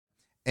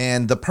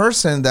and the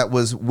person that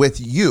was with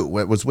you,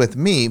 it was with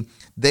me,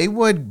 they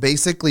would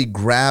basically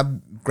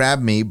grab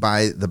me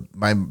by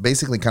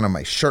basically kind of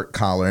my shirt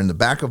collar and the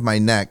back of my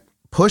neck,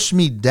 push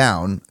me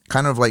down,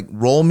 kind of like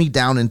roll me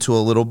down into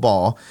a little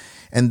ball,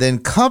 and then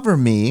cover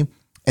me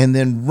and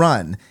then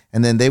run.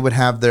 And then they would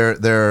have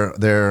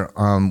their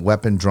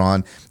weapon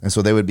drawn, and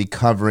so they would be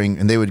covering,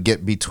 and they would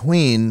get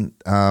between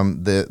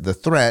the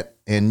threat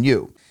and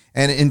you.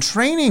 And in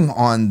training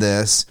on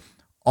this,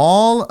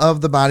 all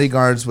of the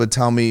bodyguards would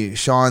tell me,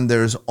 Sean,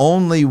 there's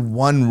only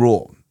one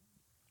rule.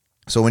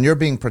 So when you're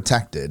being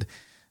protected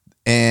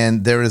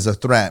and there is a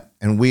threat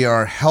and we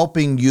are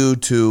helping you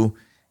to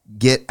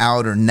get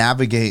out or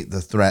navigate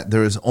the threat,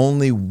 there is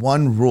only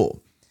one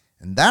rule.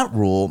 And that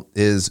rule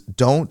is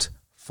don't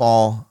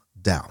fall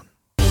down.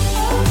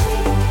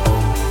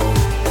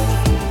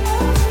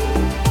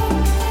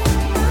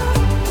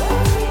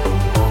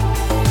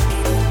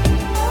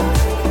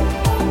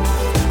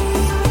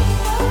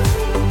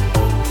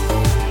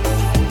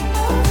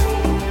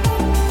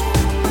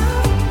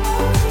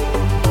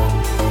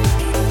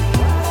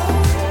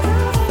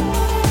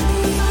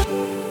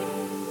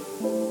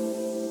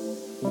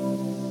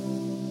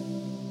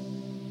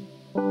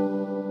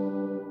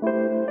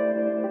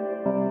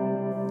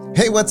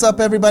 Hey, what's up,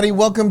 everybody?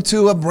 Welcome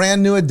to a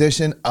brand new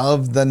edition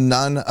of the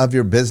None of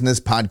Your Business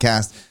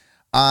podcast.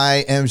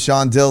 I am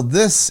Sean Dill.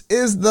 This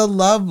is the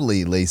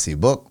lovely Lacey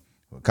Book,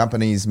 who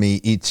accompanies me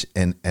each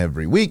and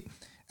every week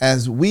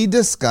as we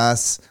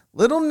discuss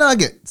little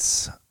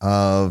nuggets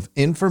of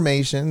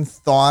information,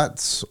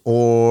 thoughts,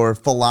 or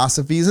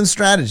philosophies and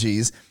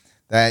strategies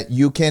that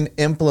you can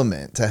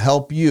implement to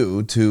help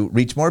you to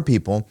reach more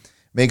people,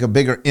 make a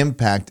bigger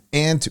impact,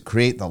 and to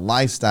create the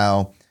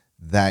lifestyle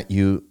that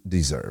you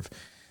deserve.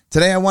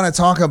 Today, I want to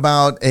talk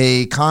about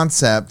a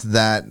concept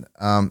that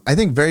I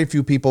think very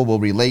few people will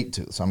relate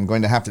to. So I'm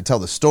going to have to tell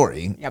the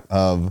story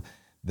of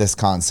this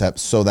concept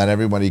so that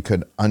everybody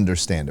could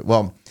understand it.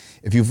 Well,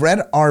 if you've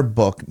read our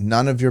book,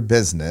 None of Your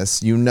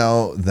Business, you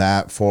know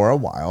that for a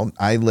while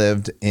I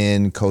lived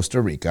in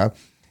Costa Rica.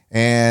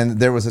 And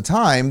there was a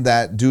time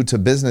that due to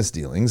business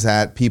dealings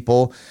that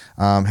people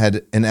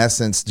had, in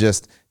essence,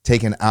 just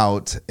taken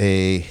out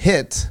a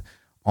hit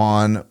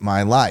on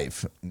my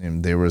life.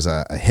 And there was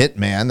a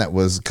hitman that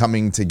was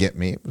coming to get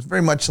me. It was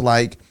very much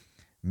like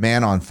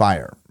Man on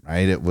Fire,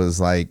 right? It was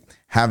like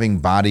having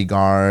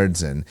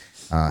bodyguards and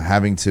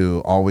having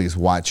to always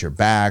watch your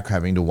back,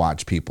 having to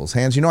watch people's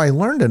hands. You know, I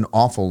learned an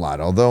awful lot,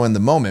 although in the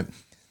moment,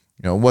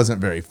 it wasn't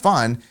very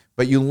fun,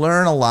 but you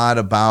learn a lot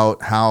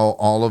about how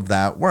all of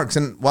that works.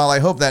 And while I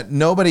hope that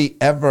nobody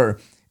ever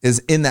is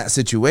in that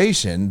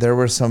situation, there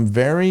were some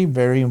very,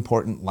 very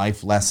important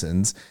life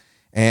lessons.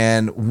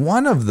 And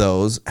one of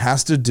those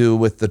has to do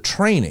with the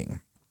training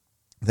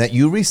that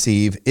you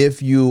receive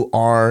if you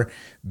are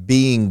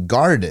being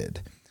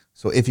guarded.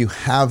 So if you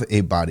have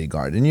a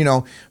bodyguard,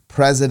 and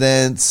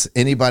presidents,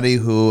 anybody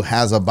who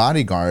has a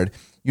bodyguard,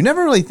 you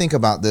never really think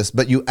about this,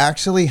 but you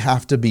actually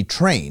have to be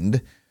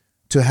trained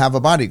to have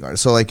a bodyguard.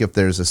 So like if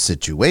there's a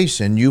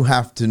situation, you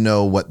have to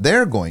know what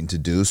they're going to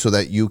do so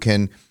that you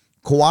can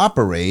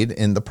cooperate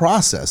in the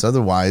process.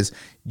 Otherwise,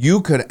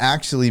 you could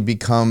actually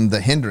become the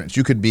hindrance.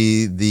 You could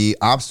be the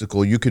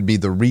obstacle. You could be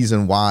the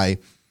reason why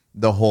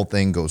the whole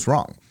thing goes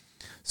wrong.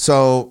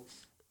 So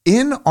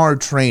in our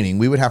training,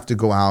 we would have to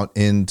go out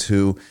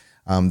into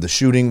the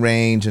shooting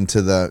range,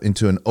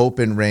 into an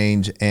open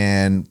range,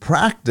 and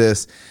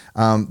practice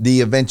the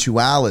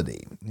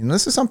eventuality.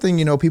 This is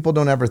something, people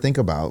don't ever think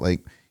about.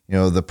 Like,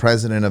 the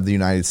president of the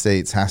United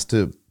States has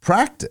to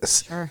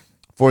practice. Sure.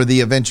 For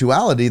the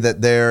eventuality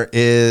that there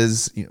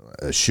is,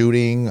 a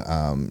shooting,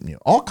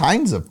 all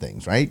kinds of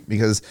things, right?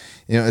 Because,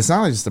 it's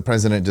not like just the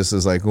president just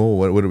is like, oh,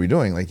 what are we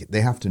doing? Like, they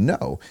have to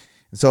know.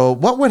 So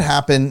what would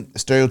happen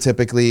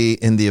stereotypically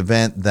in the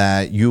event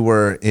that you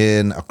were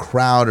in a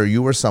crowd or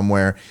you were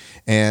somewhere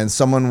and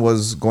someone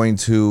was going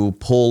to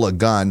pull a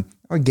gun?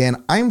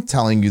 Again, I'm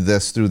telling you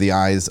this through the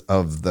eyes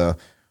of the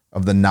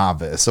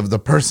novice, of the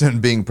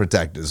person being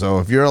protected. So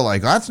if you're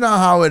like, that's not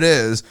how it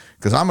is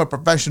because I'm a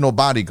professional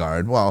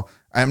bodyguard. Well,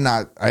 I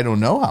don't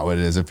know how it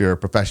is if you're a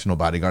professional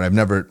bodyguard.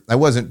 I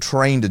wasn't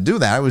trained to do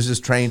that. I was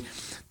just trained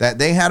that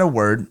they had a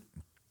word.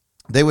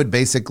 They would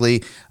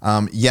basically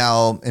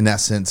yell, in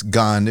essence,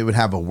 gun. They would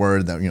have a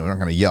word that, they're not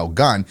going to yell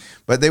gun,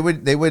 but they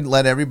would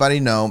let everybody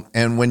know.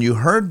 And when you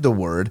heard the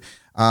word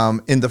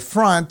in the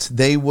front,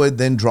 they would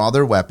then draw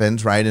their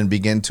weapons, right, and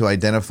begin to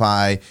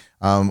identify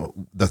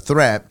the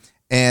threat.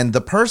 And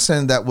the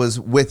person that was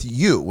with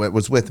you, it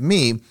was with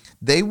me,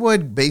 they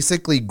would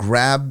basically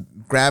grab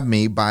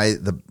me by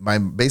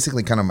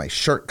basically kind of my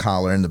shirt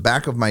collar and the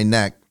back of my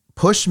neck,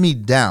 push me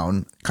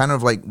down, kind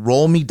of like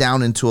roll me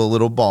down into a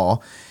little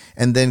ball,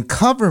 and then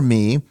cover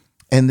me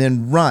and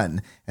then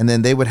run. And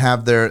then they would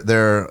have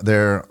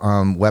their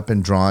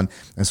weapon drawn,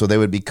 and so they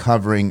would be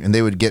covering, and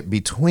they would get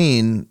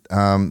between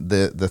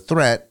the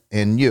threat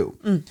and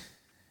you.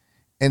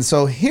 And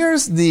so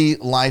here's the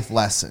life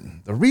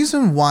lesson. The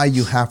reason why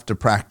you have to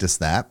practice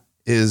that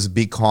is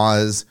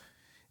because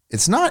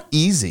it's not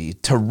easy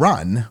to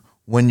run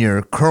when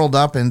you're curled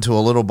up into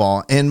a little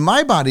ball. And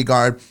my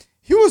bodyguard,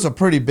 he was a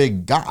pretty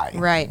big guy.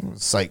 Right.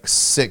 It's like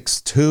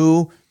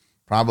 6'2",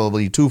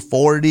 probably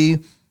 240.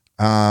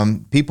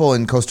 People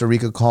in Costa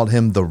Rica called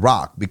him The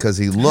Rock because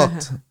he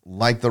looked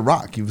like The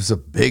Rock. He was a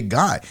big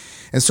guy.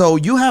 And so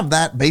you have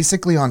that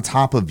basically on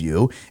top of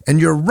you, and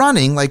you're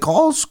running like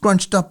all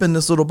scrunched up in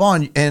this little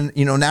ball. And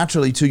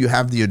naturally, too, you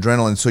have the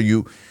adrenaline. So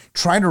you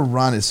try to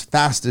run as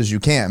fast as you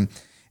can.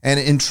 And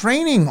in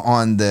training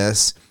on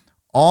this,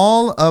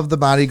 all of the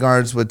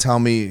bodyguards would tell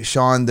me,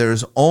 Sean,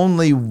 there's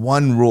only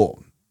one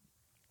rule.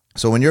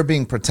 So when you're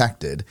being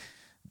protected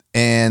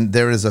and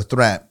there is a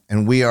threat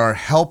and we are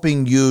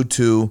helping you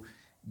to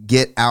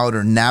get out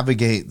or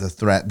navigate the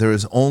threat, there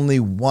is only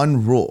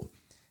one rule.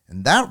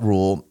 And that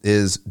rule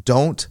is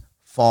don't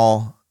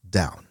fall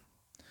down.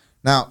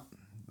 Now,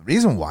 the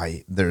reason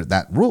why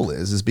that rule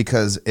is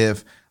because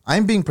if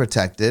I'm being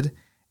protected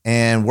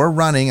and we're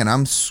running and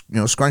I'm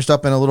scrunched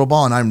up in a little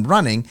ball and I'm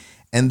running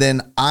and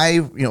then I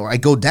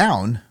go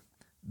down,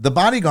 the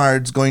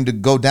bodyguard's going to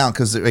go down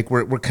because like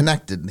we're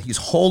connected. He's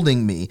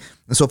holding me.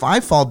 And so if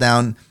I fall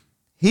down,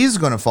 he's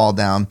going to fall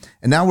down.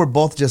 And now we're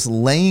both just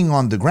laying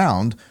on the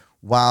ground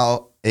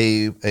while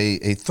a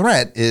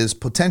threat is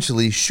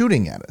potentially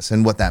shooting at us.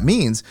 And what that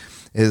means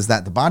is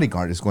that the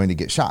bodyguard is going to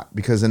get shot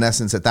because in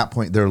essence, at that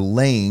point, they're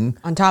laying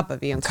on top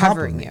of you and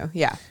covering you.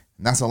 Yeah.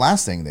 And that's the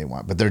last thing they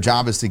want. But their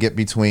job is to get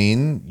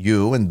between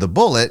you and the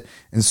bullet.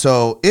 And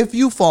so if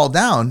you fall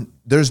down,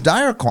 there's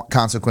dire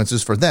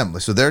consequences for them.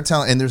 So they're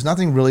telling, and there's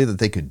nothing really that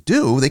they could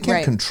do. They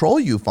can't control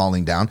you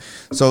falling down.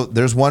 So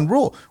there's one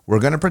rule. We're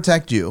going to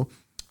protect you.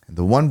 And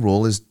the one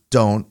rule is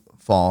don't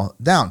fall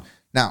down.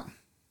 Now,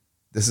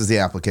 this is the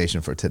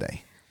application for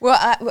today.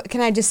 Well,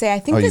 can I just say, I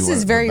think this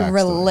is very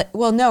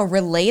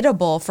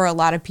relatable for a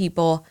lot of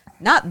people.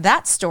 Not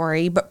that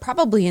story, but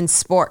probably in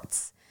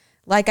sports.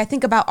 Like I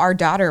think about our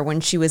daughter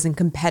when she was in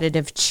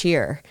competitive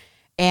cheer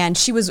and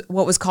she was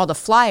what was called a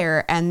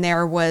flyer. And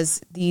there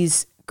was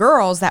these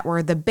girls that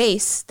were the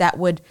base that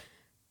would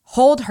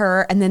hold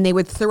her and then they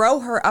would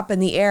throw her up in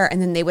the air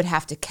and then they would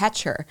have to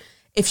catch her.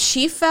 If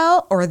she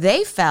fell or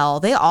they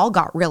fell, they all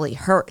got really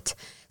hurt.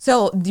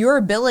 So your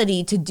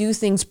ability to do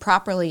things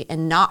properly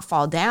and not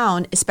fall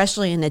down,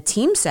 especially in a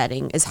team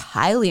setting, is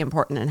highly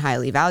important and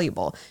highly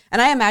valuable.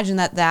 And I imagine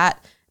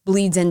that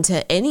bleeds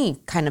into any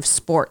kind of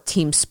sport,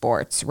 team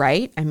sports,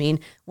 right? I mean,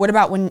 what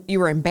about when you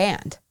were in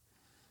band?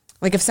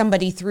 Like if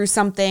somebody threw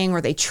something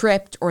or they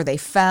tripped or they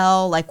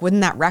fell, like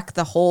wouldn't that wreck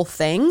the whole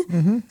thing?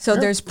 Mm-hmm. So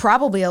there's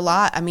probably a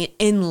lot,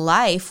 in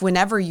life,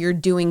 whenever you're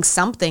doing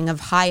something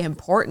of high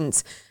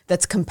importance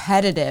that's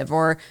competitive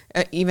or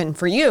even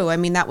for you,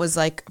 that was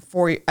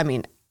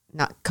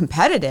not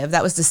competitive,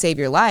 that was to save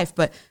your life,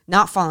 but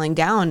not falling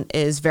down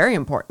is very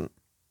important.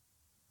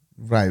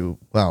 Right.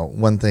 Well,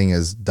 one thing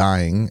is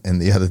dying,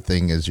 and the other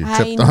thing is you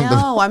tripped on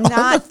the I'm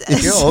not.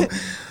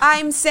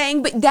 I'm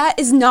saying, but that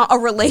is not a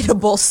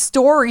relatable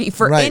story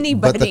for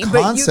anybody. But the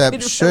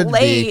concept should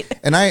relate. Be,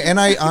 and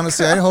I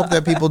honestly, I hope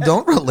that people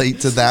don't relate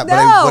to that. No.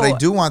 But what I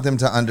do want them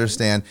to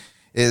understand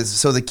is,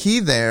 so the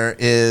key there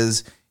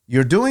is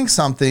you're doing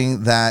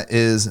something that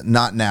is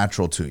not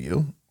natural to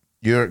you.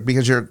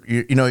 Because you're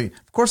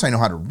of course I know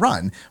how to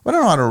run, but I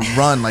don't know how to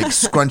run like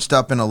scrunched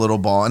up in a little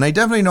ball. And I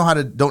definitely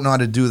don't know how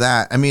to do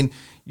that.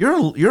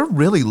 You're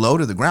really low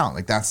to the ground.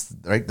 Like that's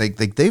right.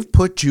 Like they've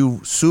put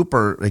you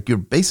super, like you're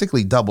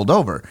basically doubled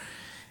over.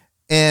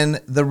 And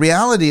the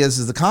reality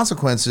is the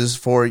consequences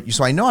for you.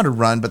 So I know how to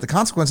run, but the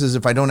consequences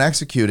if I don't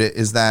execute it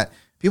is that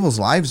people's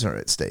lives are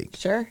at stake.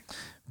 Sure.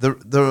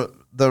 The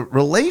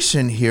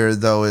relation here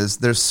though is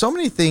there's so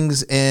many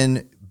things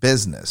in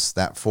business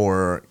that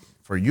for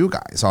you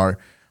guys, our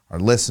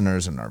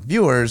listeners and our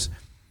viewers,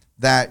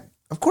 that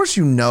of course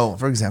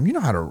for example, you know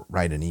how to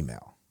write an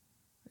email.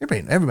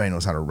 Everybody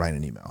knows how to write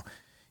an email.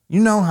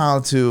 You know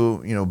how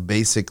to,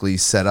 basically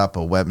set up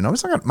a web.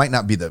 It might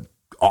not be the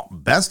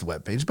best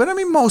web page, but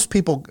most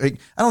people, I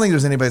don't think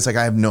there's anybody that's like,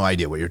 I have no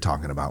idea what you're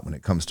talking about when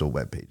it comes to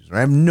web pages. Right?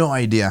 I have no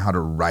idea how to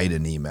write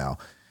an email.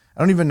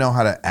 I don't even know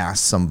how to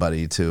ask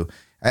somebody to.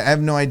 I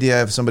have no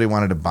idea if somebody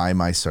wanted to buy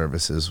my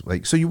services.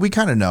 We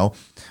kind of know.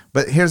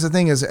 But here's the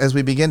thing is, as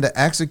we begin to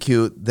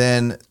execute,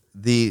 then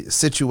the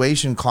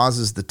situation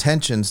causes the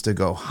tensions to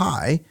go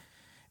high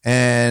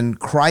and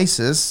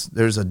crisis.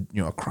 There's a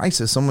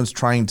crisis. Someone's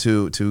trying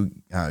to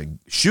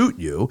shoot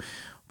you.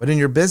 But in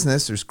your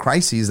business, there's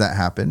crises that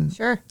happen.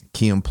 Sure.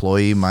 Key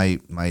employee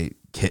might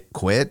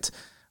quit.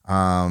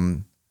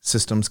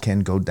 Systems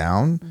can go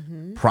down.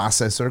 Mm-hmm.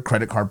 Processor,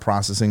 credit card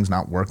processing is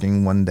not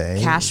working one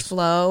day. Cash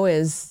flow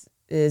is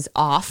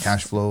off.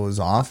 Cash flow is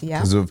off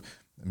because of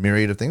a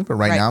myriad of things. But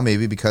right now,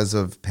 maybe because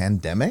of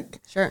pandemic,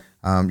 sure,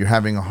 you're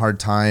having a hard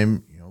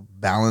time,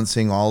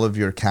 balancing all of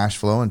your cash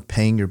flow and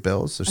paying your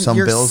bills. There's some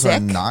bills sick. Are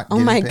not. Oh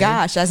my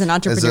gosh! As an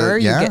entrepreneur,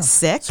 you get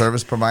sick.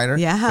 Service provider.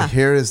 Yeah. But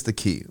here is the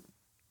key: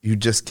 you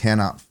just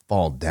cannot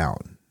fall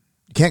down.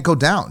 You can't go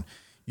down.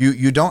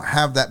 You don't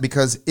have that,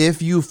 because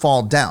if you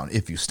fall down,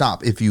 if you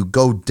stop, if you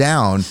go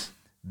down,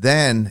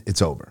 then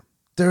it's over.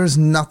 There's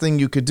nothing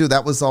you could do.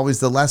 That was always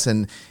the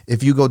lesson.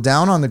 If you go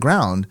down on the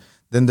ground,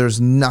 then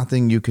there's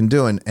nothing you can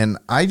do. And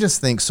I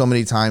just think so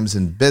many times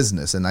in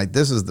business, and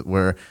this is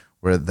where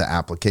the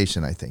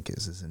application I think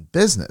is in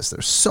business.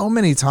 There's so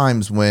many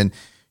times when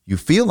you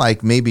feel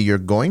like maybe you're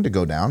going to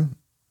go down.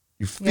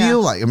 You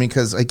feel like,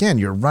 because again,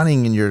 you're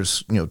running and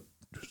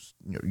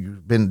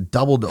you've been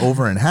doubled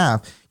over in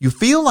half. You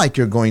feel like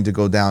you're going to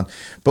go down,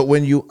 but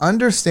when you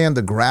understand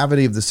the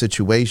gravity of the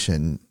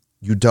situation,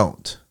 you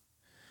don't,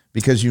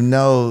 because you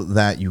know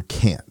that you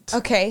can't.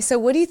 Okay, so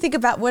what do you think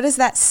about, what is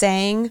that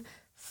saying?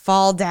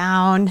 Fall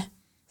down.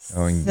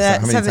 How many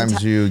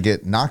times you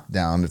get knocked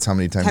down, it's how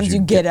many times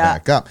you get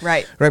back up.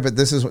 Right. But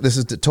this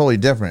is totally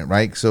different,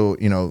 right? So,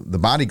 the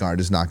bodyguard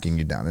is knocking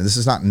you down, and this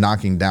is not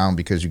knocking down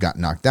because you got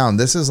knocked down.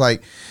 This is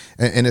like,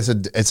 and it's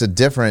a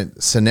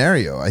different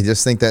scenario. I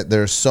just think that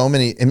there's so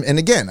many, and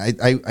again,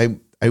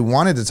 I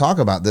wanted to talk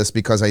about this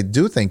because I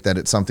do think that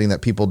it's something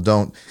that people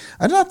don't,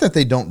 not that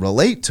they don't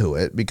relate to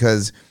it,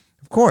 because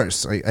of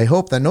course, I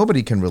hope that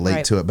nobody can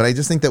relate to it, but I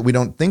just think that we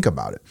don't think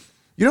about it.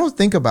 You don't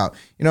think about,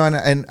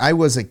 and I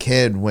was a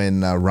kid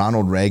when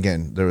Ronald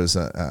Reagan, there was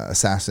an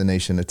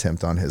assassination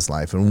attempt on his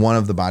life, and one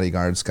of the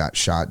bodyguards got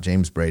shot.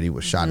 James Brady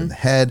was shot in the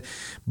head.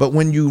 But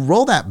when you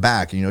roll that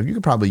back, you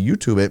could probably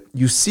YouTube it,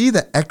 you see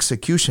the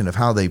execution of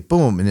how they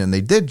boom, and then they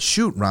did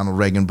shoot Ronald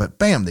Reagan, but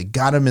bam, they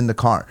got him in the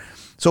car.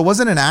 So it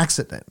wasn't an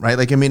accident, right?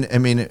 Like,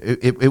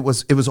 it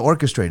was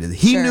orchestrated.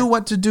 He knew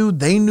what to do.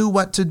 They knew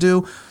what to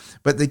do.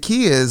 But the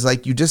key is,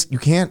 like, you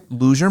can't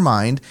lose your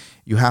mind.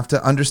 You have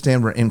to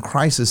understand we're in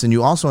crisis, and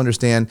you also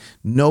understand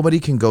nobody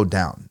can go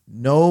down.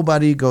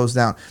 Nobody goes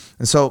down.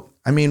 And so,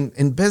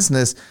 in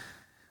business,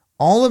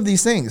 all of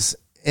these things,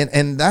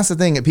 and that's the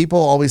thing. People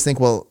always think,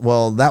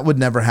 well, that would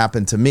never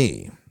happen to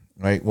me,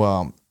 right?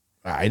 Well,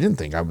 I didn't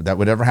think that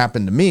would ever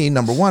happen to me,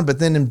 number one. But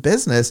then in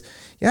business,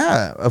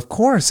 yeah, of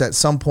course, at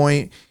some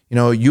point,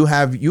 you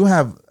have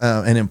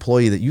an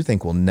employee that you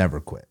think will never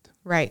quit.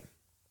 Right.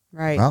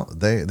 Right. Well,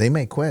 they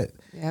may quit.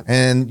 Yep.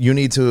 And you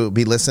need to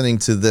be listening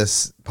to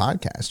this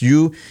podcast.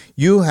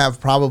 You have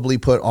probably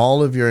put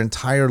all of your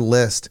entire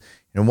list.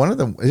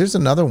 Here's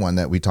another one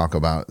that we talk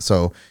about.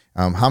 So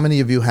how many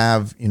of you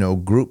have,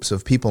 groups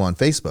of people on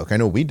Facebook? I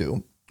know we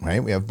do,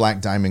 right? We have Black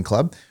Diamond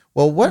Club.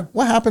 Well,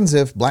 what happens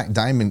if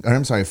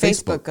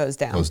Facebook goes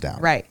down?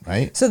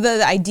 Right. So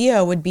the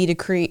idea would be to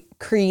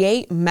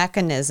create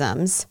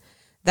mechanisms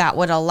that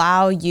would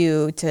allow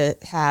you to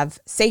have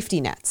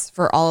safety nets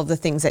for all of the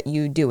things that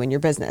you do in your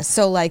business.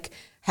 So like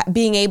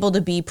being able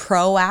to be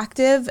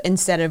proactive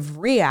instead of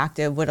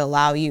reactive would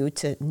allow you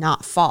to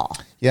not fall.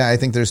 Yeah, I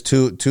think there's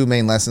two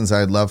main lessons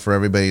I'd love for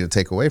everybody to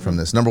take away from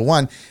this. Number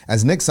one,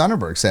 as Nick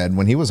Sonnenberg said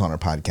when he was on our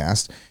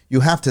podcast,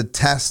 you have to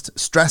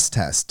stress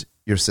test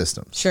your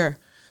systems. Sure.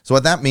 So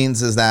what that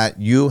means is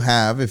that you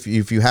have, if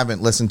you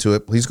haven't listened to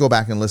it, please go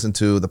back and listen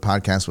to the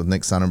podcast with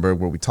Nick Sonnenberg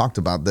where we talked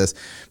about this.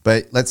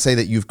 But let's say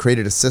that you've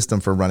created a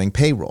system for running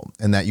payroll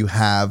and that you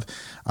have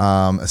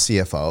a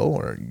CFO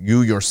or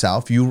you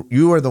yourself,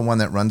 you are the one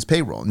that runs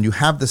payroll and you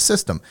have the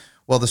system.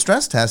 Well, the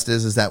stress test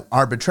is that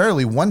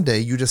arbitrarily one day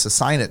you just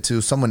assign it to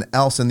someone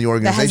else in the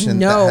organization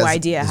that has no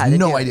idea how to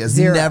do it. Has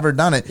Zero. Never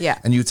done it. Yeah.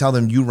 And you tell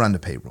them you run the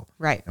payroll.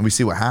 Right. And we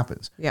see what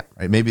happens. Yep.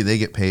 Right. Maybe they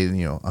get paid,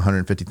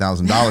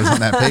 $150,000 on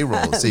that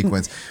payroll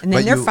sequence. And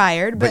then they're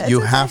fired. But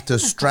you have to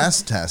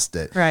stress test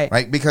it.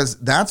 Right. Because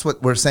that's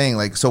what we're saying.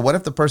 Like, so what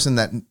if the person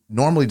that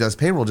normally does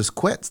payroll just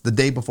quits the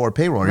day before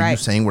payroll? Are you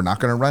saying we're not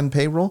going to run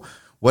payroll?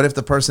 What if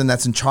the person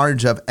that's in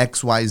charge of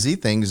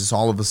XYZ things is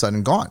all of a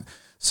sudden gone?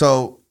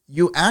 So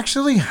you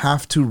actually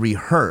have to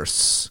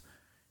rehearse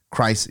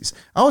crises.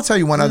 I will tell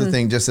you one other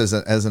thing, just as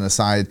an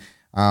aside,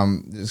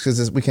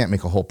 because we can't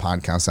make a whole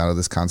podcast out of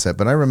this concept.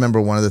 But I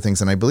remember one of the things,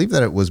 and I believe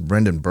that it was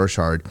Brendan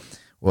Burchard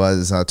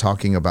was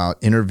talking about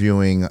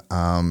interviewing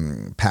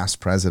past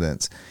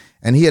presidents,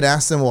 and he had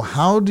asked them, "Well,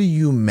 how do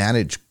you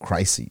manage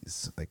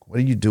crises? Like, what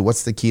do you do?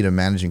 What's the key to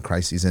managing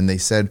crises?" And they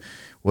said,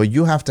 "Well,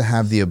 you have to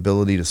have the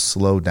ability to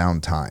slow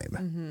down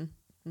time,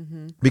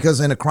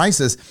 because in a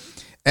crisis."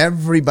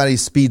 Everybody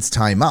speeds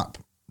time up,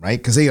 right?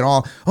 Because they get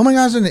all, oh my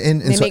gosh, and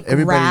they so make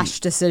everybody, rash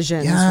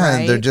decisions. Yeah,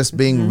 right? They're just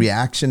being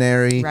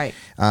reactionary, right?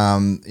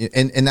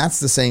 And that's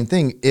the same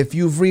thing. If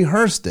you've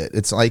rehearsed it,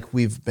 it's like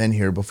we've been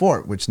here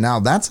before. Which now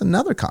that's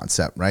another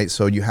concept, right?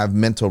 So you have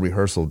mental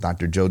rehearsal,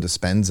 Dr. Joe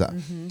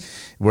Dispenza,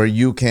 where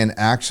you can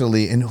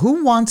actually, and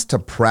who wants to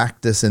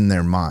practice in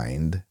their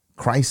mind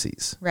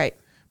crises, right?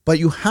 But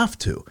you have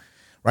to,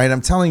 right? I'm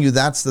telling you,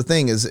 that's the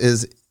thing.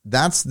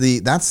 That's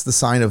the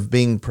sign of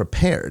being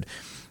prepared.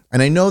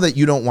 And I know that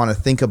you don't want to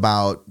think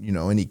about,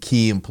 any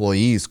key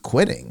employees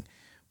quitting,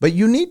 but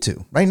you need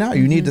to right now.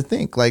 You need to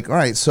think like, all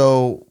right,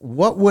 so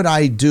what would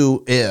I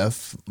do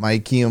if my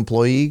key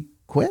employee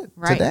quit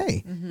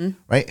today?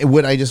 Right?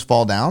 Would I just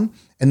fall down?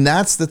 And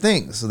that's the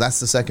thing. So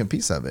that's the second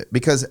piece of it.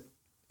 Because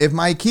if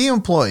my key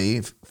employee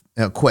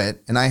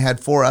quit and I had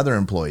 4 other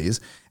employees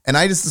and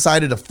I just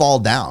decided to fall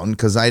down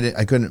because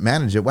I couldn't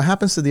manage it, what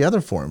happens to the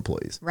other 4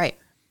 employees? Right.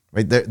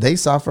 Right, they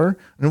suffer,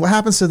 and what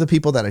happens to the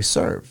people that I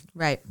serve?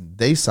 Right,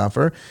 they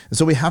suffer, and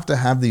so we have to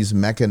have these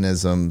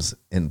mechanisms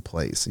in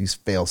place, these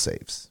fail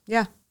safes.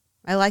 Yeah,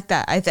 I like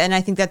that. And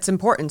I think that's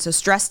important. So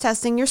stress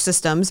testing your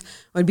systems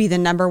would be the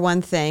number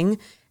one thing.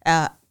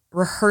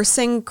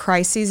 Rehearsing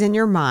crises in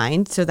your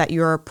mind so that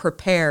you're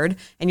prepared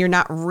and you're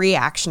not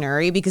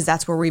reactionary, because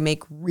that's where we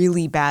make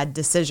really bad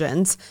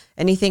decisions.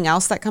 Anything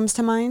else that comes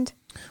to mind?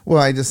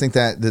 Well, I just think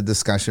that the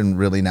discussion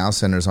really now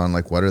centers on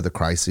like, what are the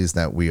crises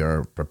that we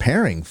are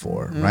preparing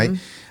for, right?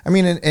 I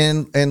mean,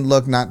 and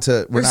look,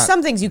 there's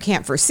some things you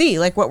can't foresee,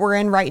 like what we're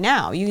in right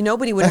now.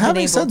 Nobody would have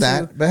been able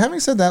to. But having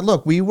said that,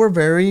 look, we were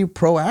very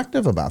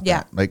proactive about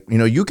that. Like,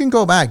 you can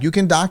go back, you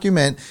can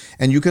document,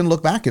 and you can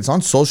look back. It's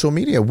on social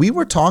media. We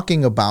were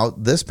talking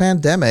about this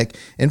pandemic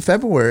in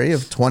February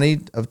of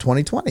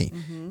 2020.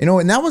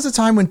 And that was a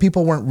time when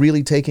people weren't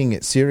really taking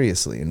it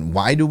seriously. And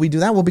why do we do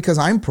that? Well, because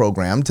I'm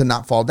programmed to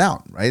not fall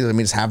down, right? I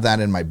mean, just have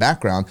that in my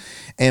background.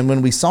 And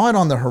when we saw it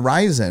on the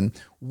horizon,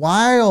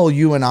 while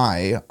you and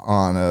I,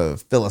 on a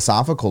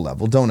philosophical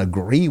level, don't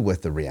agree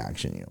with the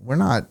reaction, we're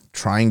not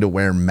trying to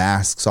wear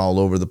masks all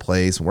over the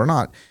place. We're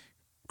not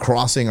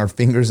crossing our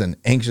fingers and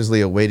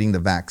anxiously awaiting the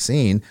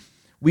vaccine.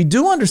 We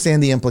do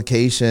understand the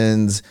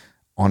implications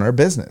on our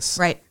business.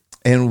 Right.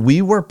 And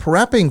we were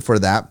prepping for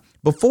that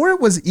before it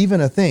was even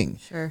a thing.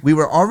 Sure. We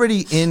were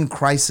already in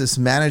crisis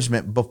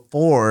management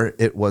before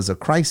it was a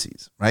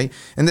crisis, right?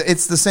 And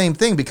it's the same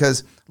thing,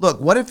 because, look,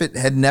 what if it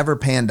had never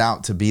panned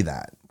out to be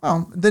that?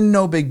 Well, then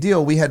no big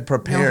deal. We had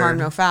prepared. No harm,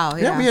 no foul.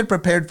 Yeah, we had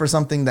prepared for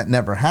something that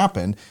never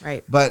happened.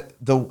 Right. But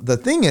the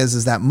thing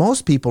is that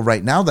most people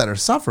right now that are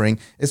suffering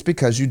is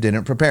because you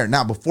didn't prepare.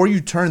 Now, before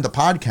you turn the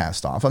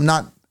podcast off, I'm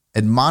not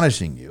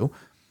admonishing you,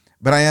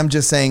 but I am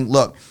just saying,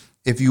 look,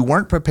 if you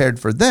weren't prepared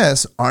for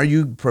this, are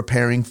you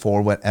preparing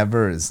for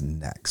whatever is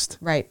next?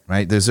 Right.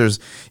 Right. There's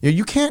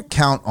you can't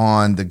count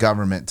on the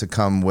government to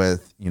come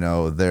with,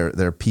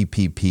 their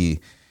PPP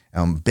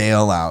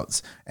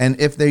bailouts. And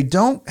if they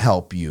don't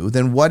help you,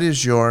 then what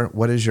is your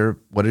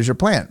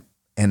plan?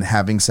 And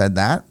having said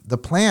that, the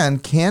plan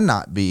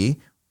cannot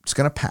be just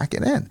going to pack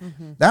it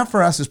in. That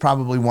for us is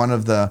probably one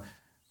of the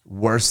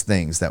worst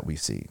things that we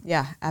see.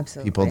 Yeah,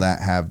 absolutely. People that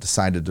have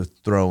decided to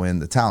throw in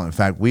the towel. In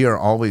fact, we are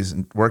always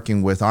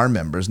working with our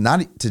members,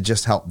 not to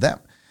just help them,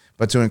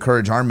 but to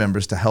encourage our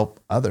members to help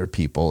other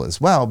people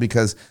as well,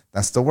 because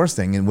that's the worst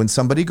thing. And when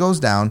somebody goes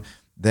down,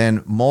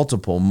 then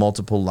multiple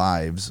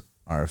lives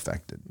are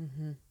affected.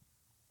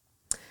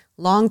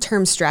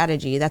 Long-term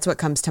strategy, that's what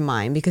comes to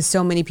mind, because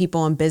so many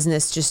people in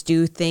business just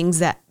do things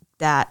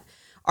that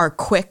are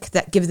quick,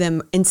 that give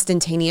them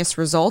instantaneous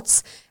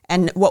results.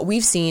 And what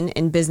we've seen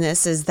in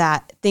business is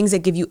that things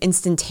that give you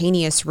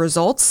instantaneous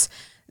results,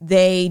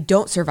 they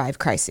don't survive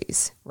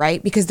crises,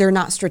 right? Because they're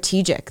not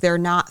strategic. They're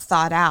not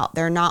thought out.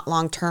 They're not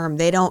long-term.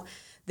 They don't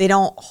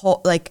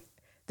hold, like,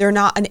 they're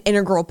not an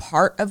integral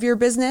part of your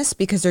business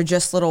because they're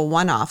just little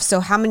one-offs. So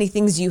how many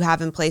things do you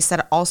have in place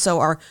that also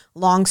are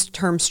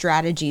long-term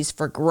strategies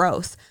for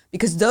growth?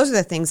 Because those are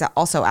the things that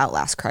also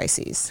outlast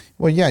crises.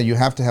 Well, yeah, you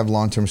have to have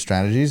long-term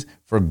strategies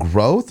for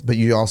growth, but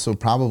you also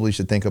probably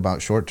should think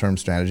about short-term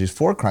strategies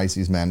for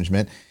crisis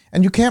management.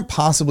 And you can't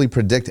possibly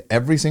predict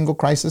every single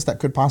crisis that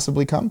could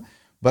possibly come.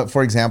 But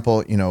for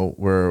example,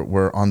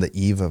 we're on the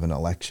eve of an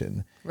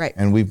election. Right.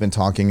 And we've been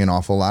talking an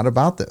awful lot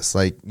about this.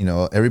 Like,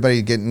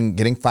 everybody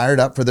getting fired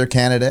up for their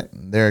candidate.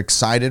 They're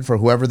excited for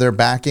whoever they're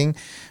backing.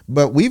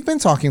 But we've been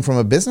talking from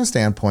a business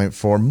standpoint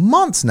for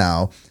months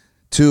now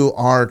to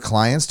our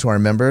clients, to our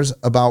members,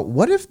 about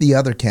what if the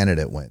other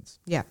candidate wins?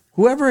 Yeah.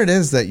 Whoever it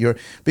is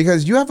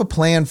because you have a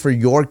plan for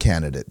your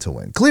candidate to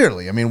win.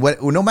 Clearly. I mean,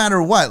 no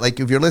matter what, like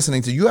if you're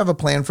listening to, you have a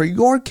plan for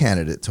your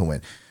candidate to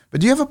win. But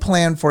do you have a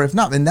plan for if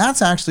not? And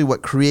that's actually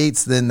what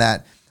creates then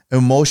that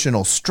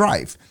emotional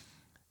strife.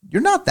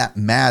 You're not that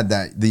mad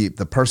that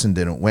the person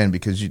didn't win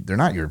because they're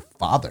not your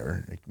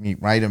father,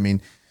 right? I mean,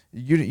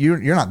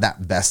 you're not that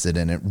vested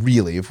in it,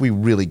 really, if we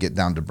really get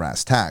down to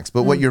brass tacks.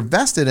 But what you're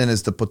vested in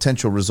is the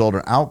potential result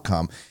or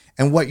outcome.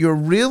 And what you're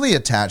really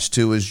attached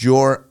to is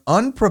your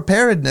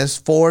unpreparedness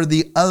for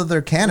the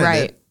other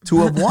candidate to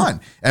have won.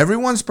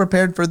 Everyone's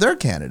prepared for their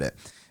candidate.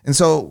 And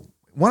so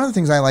one of the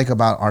things I like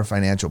about our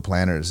financial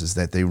planners is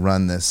that they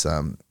run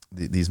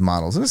these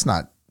models, and it's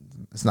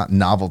not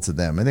novel to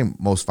them. I think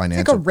most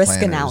financial planners, it's like a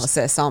risk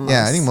analysis almost.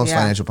 Yeah, I think most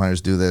financial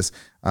planners do this.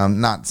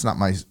 It's not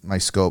my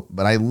scope,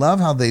 but I love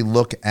how they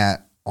look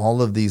at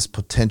all of these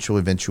potential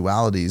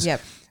eventualities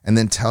and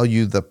then tell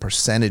you the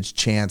percentage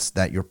chance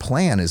that your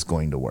plan is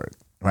going to work,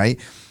 right?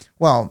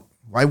 Well,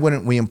 why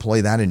wouldn't we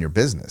employ that in your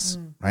business,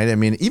 right? I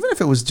mean, even if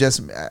it was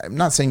just, I'm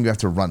not saying you have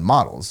to run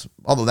models,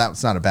 although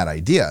that's not a bad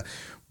idea,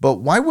 but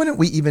why wouldn't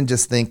we even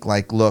just think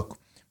like, look,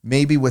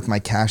 maybe with my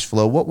cash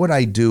flow, what would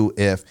I do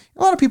if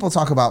a lot of people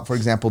talk about, for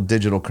example,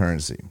 digital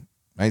currency,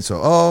 right?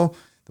 So,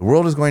 the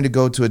world is going to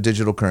go to a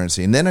digital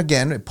currency. And then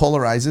again, it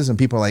polarizes and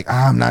people are like,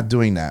 I'm not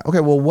doing that. Okay,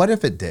 well, what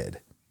if it did,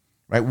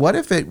 right? What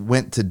if it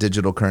went to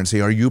digital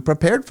currency? Are you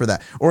prepared for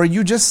that? Or are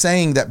you just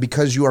saying that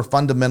because you are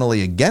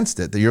fundamentally against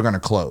it, that you're going to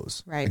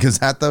close? Right. Because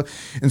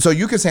and so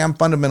you could say I'm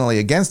fundamentally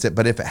against it,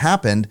 but if it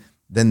happened,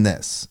 then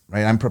this,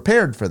 right? I'm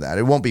prepared for that.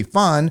 It won't be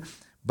fun,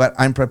 but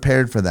I'm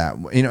prepared for that.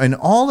 And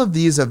all of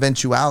these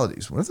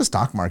eventualities. What if the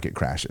stock market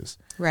crashes?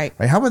 Right.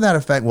 How would that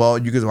affect? Well,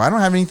 you go, I don't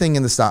have anything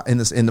in the stock in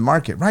the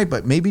market, right?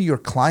 But maybe your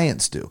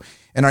clients do.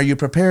 And are you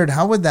prepared?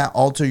 How would that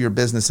alter your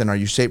business? And are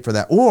you shaped for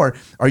that? Or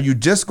are you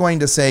just going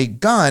to say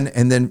gun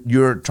and then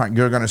you're going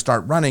to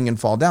start running and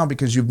fall down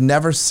because you've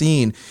never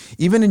seen,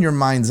 even in your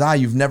mind's eye,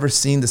 you've never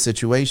seen the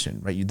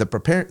situation, right?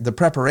 The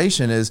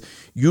preparation is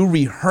you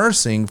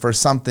rehearsing for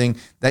something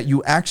that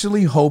you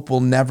actually hope will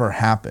never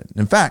happen.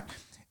 In fact,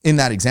 in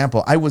that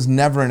example, I was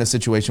never in a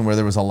situation where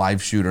there was a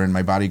live shooter and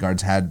my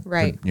bodyguards had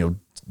to,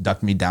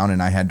 duck me down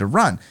and I had to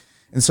run.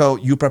 And so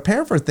you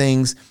prepare for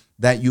things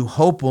that you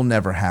hope will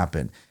never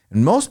happen.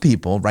 And most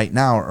people right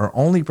now are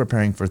only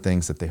preparing for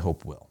things that they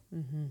hope will.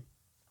 Mm-hmm.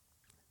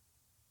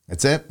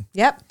 That's it?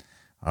 Yep.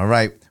 All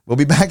right. We'll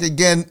be back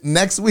again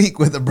next week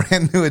with a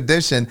brand new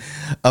edition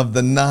of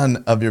the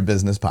None of Your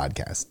Business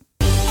podcast.